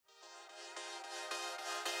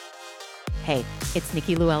Hey, it's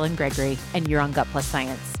Nikki Llewellyn Gregory, and you're on Gut Plus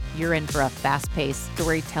Science. You're in for a fast-paced,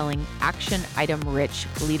 storytelling, action item-rich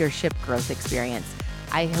leadership growth experience.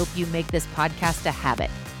 I hope you make this podcast a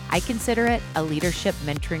habit. I consider it a leadership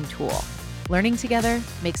mentoring tool. Learning together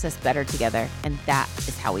makes us better together, and that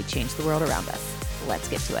is how we change the world around us. Let's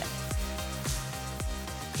get to it.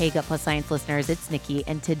 Hey, Gut Plus Science listeners, it's Nikki,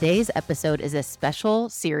 and today's episode is a special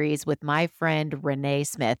series with my friend Renée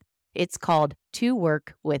Smith. It's called To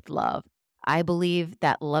Work with Love. I believe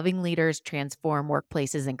that loving leaders transform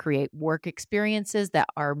workplaces and create work experiences that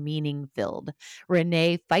are meaning-filled.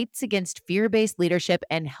 Renée fights against fear-based leadership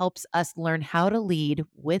and helps us learn how to lead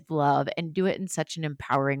with love and do it in such an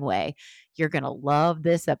empowering way. You're going to love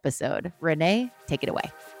this episode. Renée, take it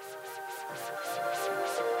away.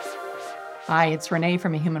 Hi, it's Renée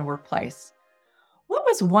from A Human Workplace. What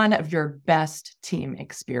was one of your best team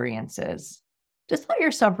experiences? Just let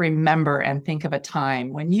yourself remember and think of a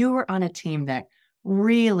time when you were on a team that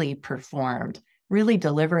really performed, really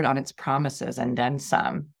delivered on its promises and then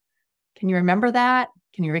some. Can you remember that?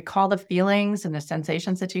 Can you recall the feelings and the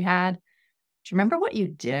sensations that you had? Do you remember what you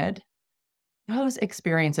did? Those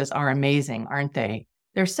experiences are amazing, aren't they?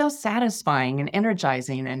 They're so satisfying and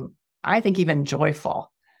energizing and I think even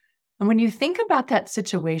joyful. And when you think about that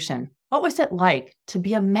situation, what was it like to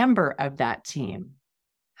be a member of that team?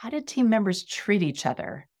 How did team members treat each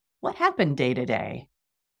other? What happened day to day?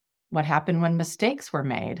 What happened when mistakes were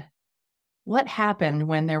made? What happened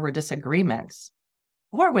when there were disagreements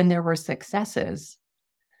or when there were successes?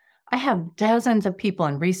 I have dozens of people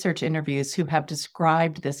in research interviews who have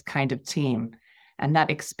described this kind of team and that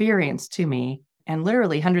experience to me, and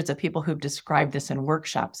literally hundreds of people who've described this in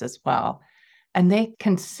workshops as well. And they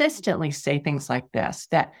consistently say things like this,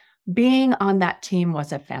 that being on that team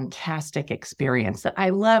was a fantastic experience, that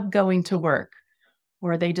I love going to work,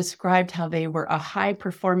 or they described how they were a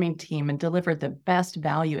high-performing team and delivered the best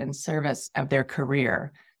value and service of their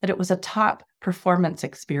career, that it was a top performance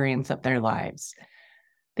experience of their lives.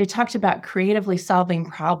 They talked about creatively solving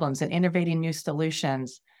problems and innovating new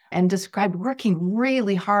solutions and described working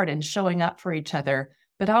really hard and showing up for each other,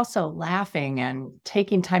 but also laughing and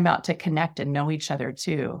taking time out to connect and know each other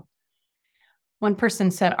too. One person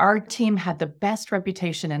said, our team had the best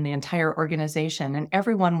reputation in the entire organization, and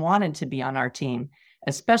everyone wanted to be on our team,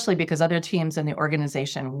 especially because other teams in the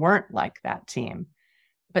organization weren't like that team.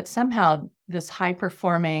 But somehow this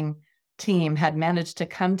high-performing team had managed to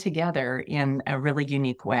come together in a really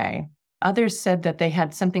unique way. Others said that they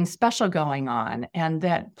had something special going on, and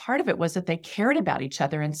that part of it was that they cared about each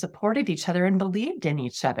other and supported each other and believed in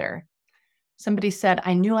each other. Somebody said,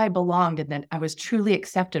 I knew I belonged and that I was truly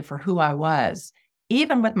accepted for who I was,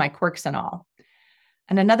 even with my quirks and all.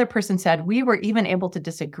 And another person said, we were even able to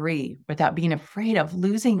disagree without being afraid of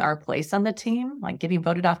losing our place on the team, like getting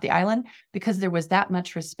voted off the island, because there was that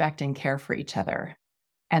much respect and care for each other.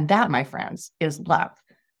 And that, my friends, is love.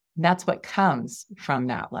 And that's what comes from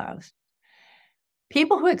that love.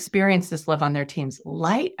 People who experience this love on their teams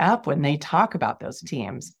light up when they talk about those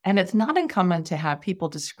teams. And it's not uncommon to have people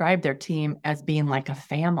describe their team as being like a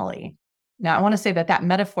family. Now, I want to say that that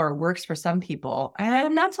metaphor works for some people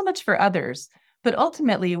and not so much for others. But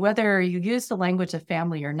ultimately, whether you use the language of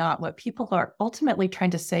family or not, what people are ultimately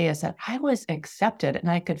trying to say is that I was accepted and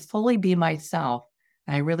I could fully be myself.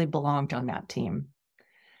 And I really belonged on that team.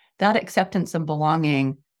 That acceptance and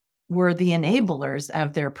belonging were the enablers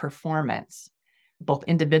of their performance, both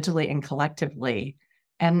individually and collectively.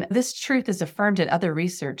 And this truth is affirmed in other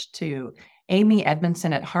research too. Amy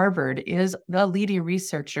Edmondson at Harvard is the leading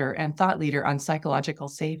researcher and thought leader on psychological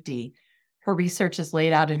safety. Her research is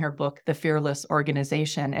laid out in her book, The Fearless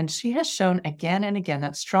Organization, and she has shown again and again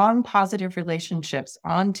that strong positive relationships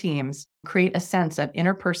on teams create a sense of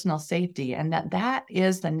interpersonal safety, and that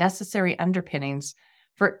is the necessary underpinnings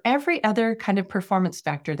for every other kind of performance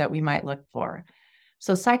factor that we might look for.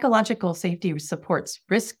 So psychological safety supports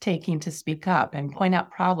risk-taking to speak up and point out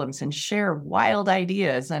problems and share wild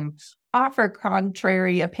ideas and offer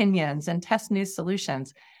contrary opinions and test new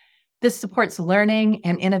solutions. This supports learning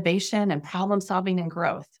and innovation and problem-solving and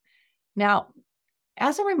growth. Now,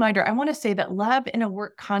 as a reminder, I want to say that love in a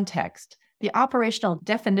work context, the operational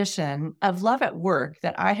definition of love at work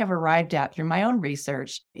that I have arrived at through my own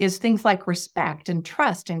research is things like respect and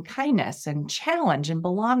trust and kindness and challenge and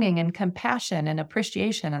belonging and compassion and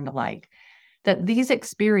appreciation and the like. That these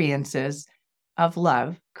experiences of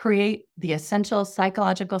love create the essential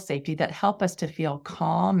psychological safety that help us to feel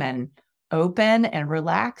calm and open and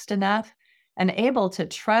relaxed enough and able to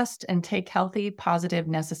trust and take healthy, positive,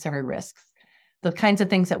 necessary risks. The kinds of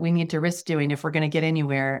things that we need to risk doing if we're going to get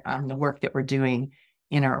anywhere on the work that we're doing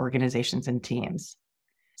in our organizations and teams.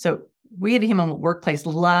 So We at Human Workplace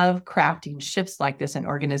love crafting shifts like this in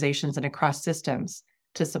organizations and across systems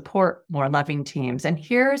to support more loving teams. And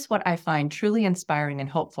here's what I find truly inspiring and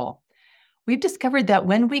hopeful. We've discovered that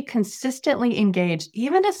when we consistently engage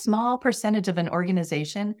even a small percentage of an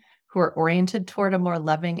organization who are oriented toward a more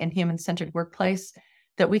loving and human-centered workplace,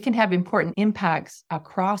 that we can have important impacts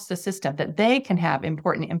across the system, that they can have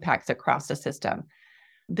important impacts across the system.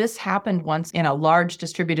 This happened once in a large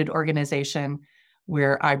distributed organization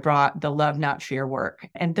where I brought the Love Not Fear work.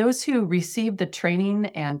 And those who received the training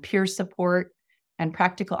and peer support and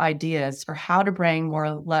practical ideas for how to bring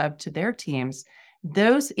more love to their teams,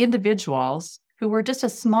 those individuals who were just a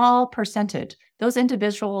small percentage, those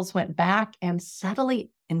individuals went back and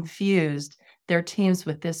subtly infused their teams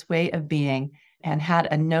with this way of being and had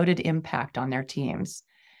a noted impact on their teams.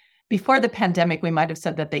 Before the pandemic, we might have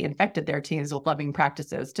said that they infected their teams with loving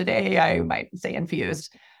practices. Today, I might say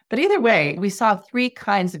infused. But either way, we saw three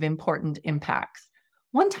kinds of important impacts.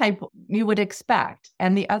 One type you would expect,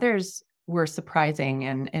 and the others were surprising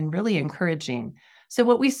and really encouraging. So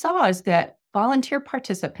what we saw is that volunteer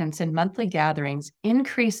participants in monthly gatherings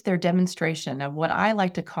increased their demonstration of what I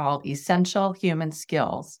like to call essential human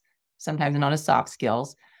skills, sometimes known as soft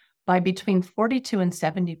skills, by between 42 and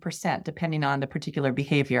 70%, depending on the particular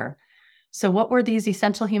behavior. So what were these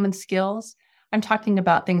essential human skills? I'm talking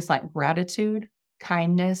about things like gratitude,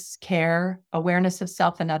 kindness, care, awareness of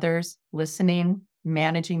self and others, listening,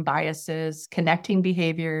 managing biases, connecting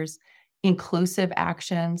behaviors, inclusive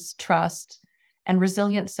actions, trust, and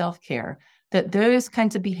resilient self-care, that those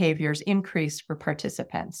kinds of behaviors increased for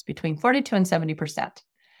participants between 42 and 70%.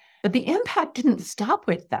 But the impact didn't stop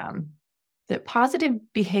with them. That positive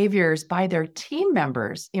behaviors by their team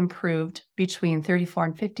members improved between 34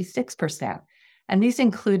 and 56%. And these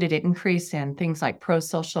included an increase in things like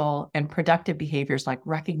pro-social and productive behaviors like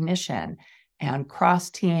recognition and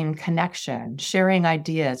cross-team connection, sharing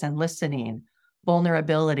ideas and listening,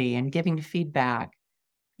 vulnerability and giving feedback,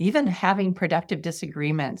 even having productive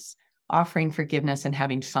disagreements, offering forgiveness and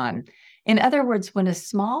having fun. In other words, when a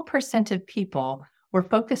small percent of people were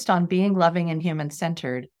focused on being loving and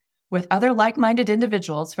human-centered, with other like-minded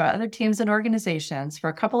individuals from other teams and organizations for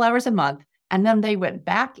a couple hours a month, and then they went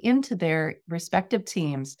back into their respective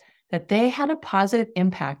teams, that they had a positive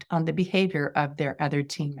impact on the behavior of their other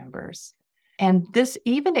team members. And this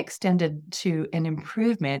even extended to an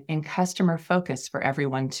improvement in customer focus for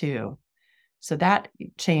everyone too. So that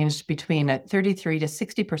changed between a 33 to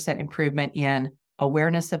 60% improvement in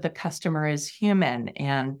awareness of the customer as human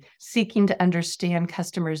and seeking to understand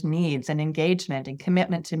customers' needs and engagement and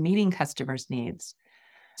commitment to meeting customers' needs.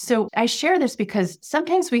 So I share this because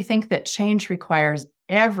sometimes we think that change requires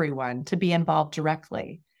everyone to be involved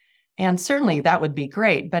directly. And certainly that would be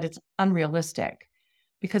great, but it's unrealistic.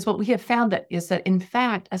 Because what we have found is that, in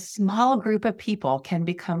fact, a small group of people can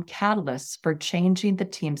become catalysts for changing the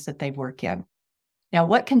teams that they work in. Now,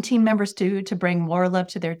 what can team members do to bring more love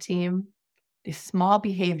to their team? These small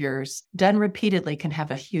behaviors done repeatedly can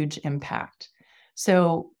have a huge impact.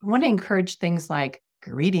 So I want to encourage things like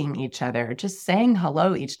greeting each other. Just saying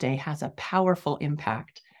hello each day has a powerful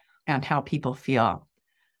impact on how people feel.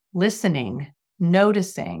 Listening,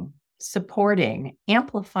 noticing, supporting,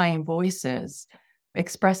 amplifying voices,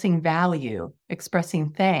 expressing value,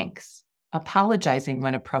 expressing thanks, apologizing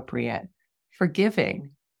when appropriate,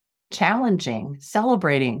 forgiving, challenging,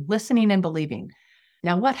 celebrating, listening, and believing.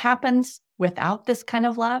 Now, what happens without this kind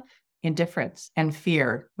of love? Indifference and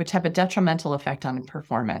fear, which have a detrimental effect on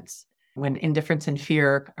performance. When indifference and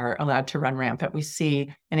fear are allowed to run rampant, we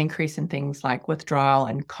see an increase in things like withdrawal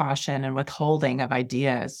and caution and withholding of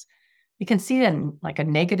ideas. You can see in like a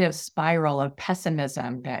negative spiral of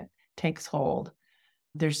pessimism that takes hold.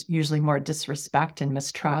 There's usually more disrespect and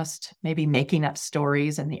mistrust, maybe making up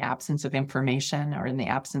stories in the absence of information or in the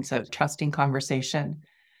absence of trusting conversation.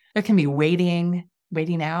 There can be waiting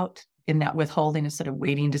out in that withholding instead of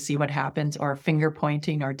waiting to see what happens, or finger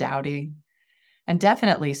pointing or doubting, and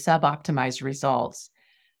definitely sub-optimized results.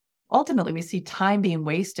 Ultimately, we see time being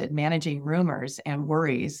wasted managing rumors and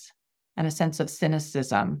worries and a sense of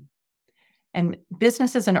cynicism. And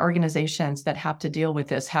businesses and organizations that have to deal with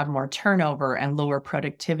this have more turnover and lower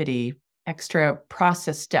productivity. Extra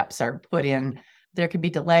process steps are put in. There could be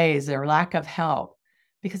delays or lack of help.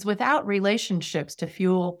 Because without relationships to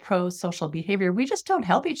fuel pro-social behavior, we just don't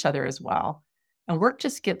help each other as well. And work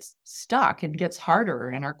just gets stuck and gets harder,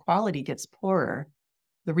 and our quality gets poorer.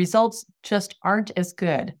 The results just aren't as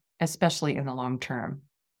good, especially in the long term.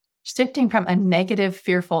 Shifting from a negative,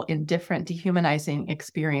 fearful, indifferent, dehumanizing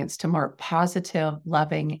experience to more positive,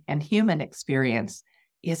 loving, and human experience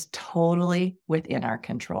is totally within our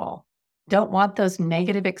control. Don't want those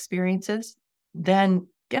negative experiences? Then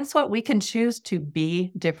guess what? We can choose to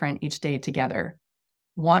be different each day together.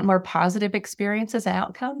 Want more positive experiences and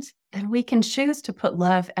outcomes? Then we can choose to put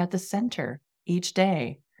love at the center each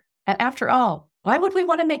day. And after all, why would we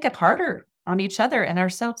want to make it harder on each other and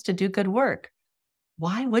ourselves to do good work?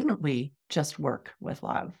 Why wouldn't we just work with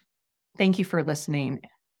love? Thank you for listening.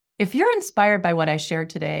 If you're inspired by what I shared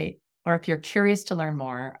today, or if you're curious to learn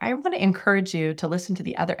more, I want to encourage you to listen to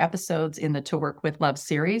the other episodes in the To Work with Love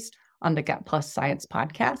series on the Gut Plus Science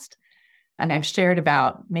podcast. And I've shared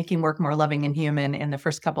about making work more loving and human in the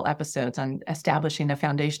first couple episodes on establishing a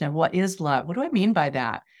foundation of what is love. What do I mean by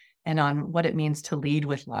that? And on what it means to lead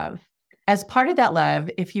with love. As part of that love,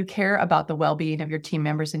 if you care about the well-being of your team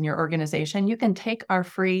members in your organization, you can take our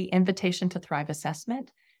free Invitation to Thrive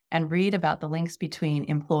assessment and read about the links between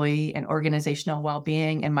employee and organizational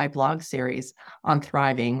well-being in my blog series on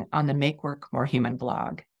thriving on the Make Work More Human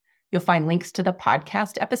blog. You'll find links to the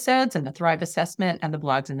podcast episodes and the Thrive assessment and the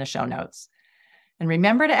blogs in the show notes. And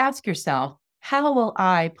remember to ask yourself, how will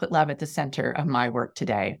I put love at the center of my work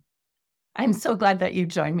today? I'm so glad that you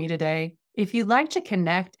joined me today. If you'd like to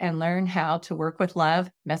connect and learn how to work with love,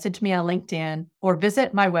 message me on LinkedIn or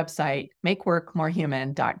visit my website,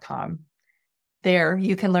 makeworkmorehuman.com. There,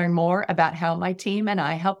 you can learn more about how my team and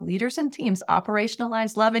I help leaders and teams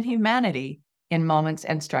operationalize love and humanity in moments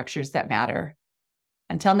and structures that matter.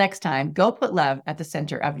 Until next time, go put love at the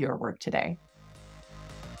center of your work today.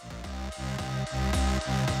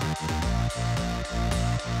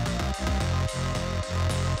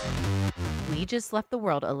 We just left the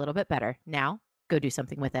world a little bit better. Now, go do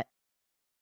something with it.